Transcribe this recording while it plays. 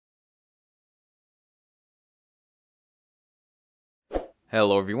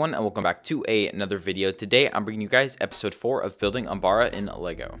Hello everyone and welcome back to another video. Today I'm bringing you guys episode 4 of Building Umbara in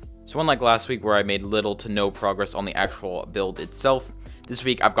Lego. So unlike last week where I made little to no progress on the actual build itself, this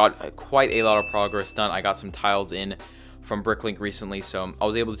week I've got quite a lot of progress done. I got some tiles in from Bricklink recently, so I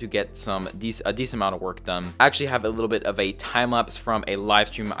was able to get a decent amount of work done. I actually have a little bit of a time lapse from a live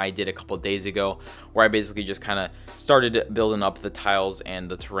stream I did a couple days ago where I basically just kind of started building up the tiles and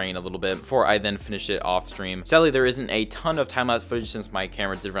the terrain a little bit before I then finished it off stream. Sadly, there isn't a ton of time lapse footage since my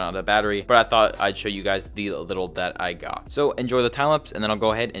camera did run out of battery, but I thought I'd show you guys the little that I got. So enjoy the time lapse and then I'll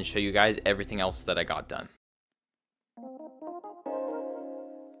go ahead and show you guys everything else that I got done.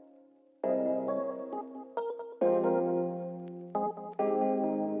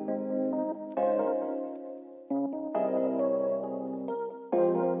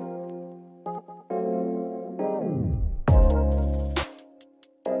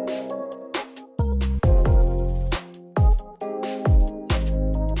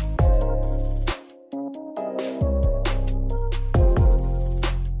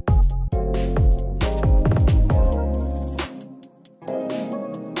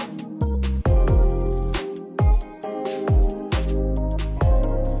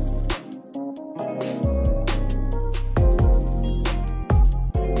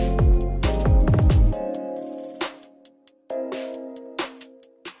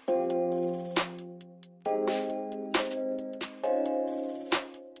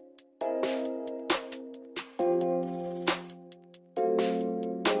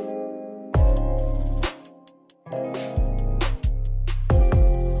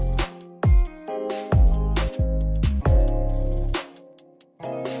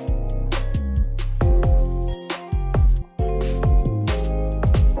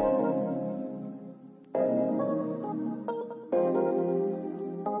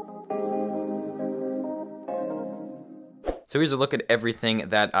 So here's a look at everything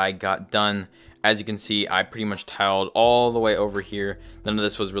that I got done. As you can see, I pretty much tiled all the way over here. None of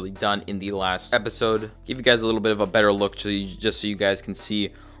this was really done in the last episode. Give you guys a little bit of a better look just so you guys can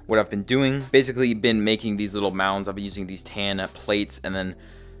see what I've been doing. Basically been making these little mounds. I've been using these tan plates and then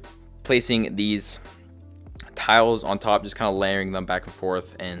placing these tiles on top, just kind of layering them back and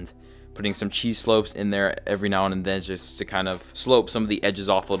forth and putting some cheese slopes in there every now and then just to kind of slope some of the edges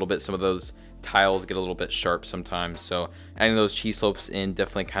off a little bit. Some of those tiles get a little bit sharp sometimes, so adding those cheese slopes in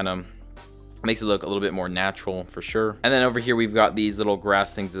definitely kind of makes it look a little bit more natural for sure. And then over here we've got these little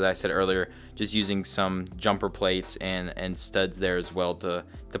grass things that I said earlier, just using some jumper plates and studs there as well to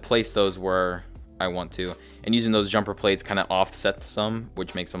place those where I want to, and using those jumper plates kind of offset some,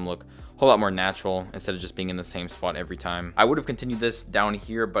 which makes them look a whole lot more natural instead of just being in the same spot every time. I would have continued this down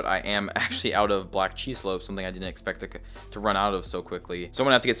here, but I am actually out of black cheese slopes, something I didn't expect to run out of so quickly. So I'm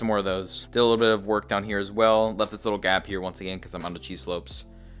gonna have to get some more of those. Did a little bit of work down here as well. Left this little gap here once again because I'm out of cheese slopes.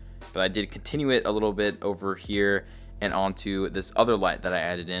 But I did continue it a little bit over here and onto this other light that I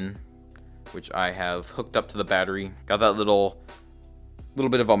added in, which I have hooked up to the battery. Got that little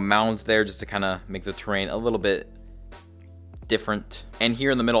bit of a mound there just to kind of make the terrain a little bit different. And here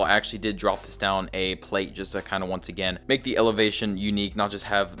in the middle I actually did drop this down a plate just to kind of once again make the elevation unique, not just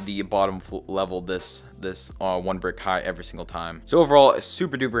have the bottom level this one brick high every single time. So overall,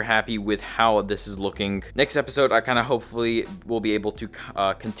 super duper happy with how this is looking. Next episode I kind of hopefully will be able to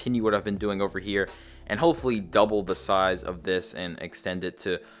continue what I've been doing over here and hopefully double the size of this and extend it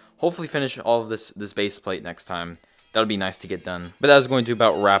to hopefully finish all of this base plate next time. That would be nice to get done. But that was going to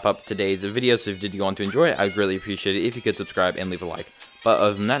about wrap up today's video. So if you did want to enjoy it, I'd greatly appreciate it if you could subscribe and leave a like. But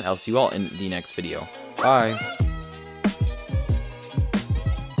other than that, I'll see you all in the next video. Bye.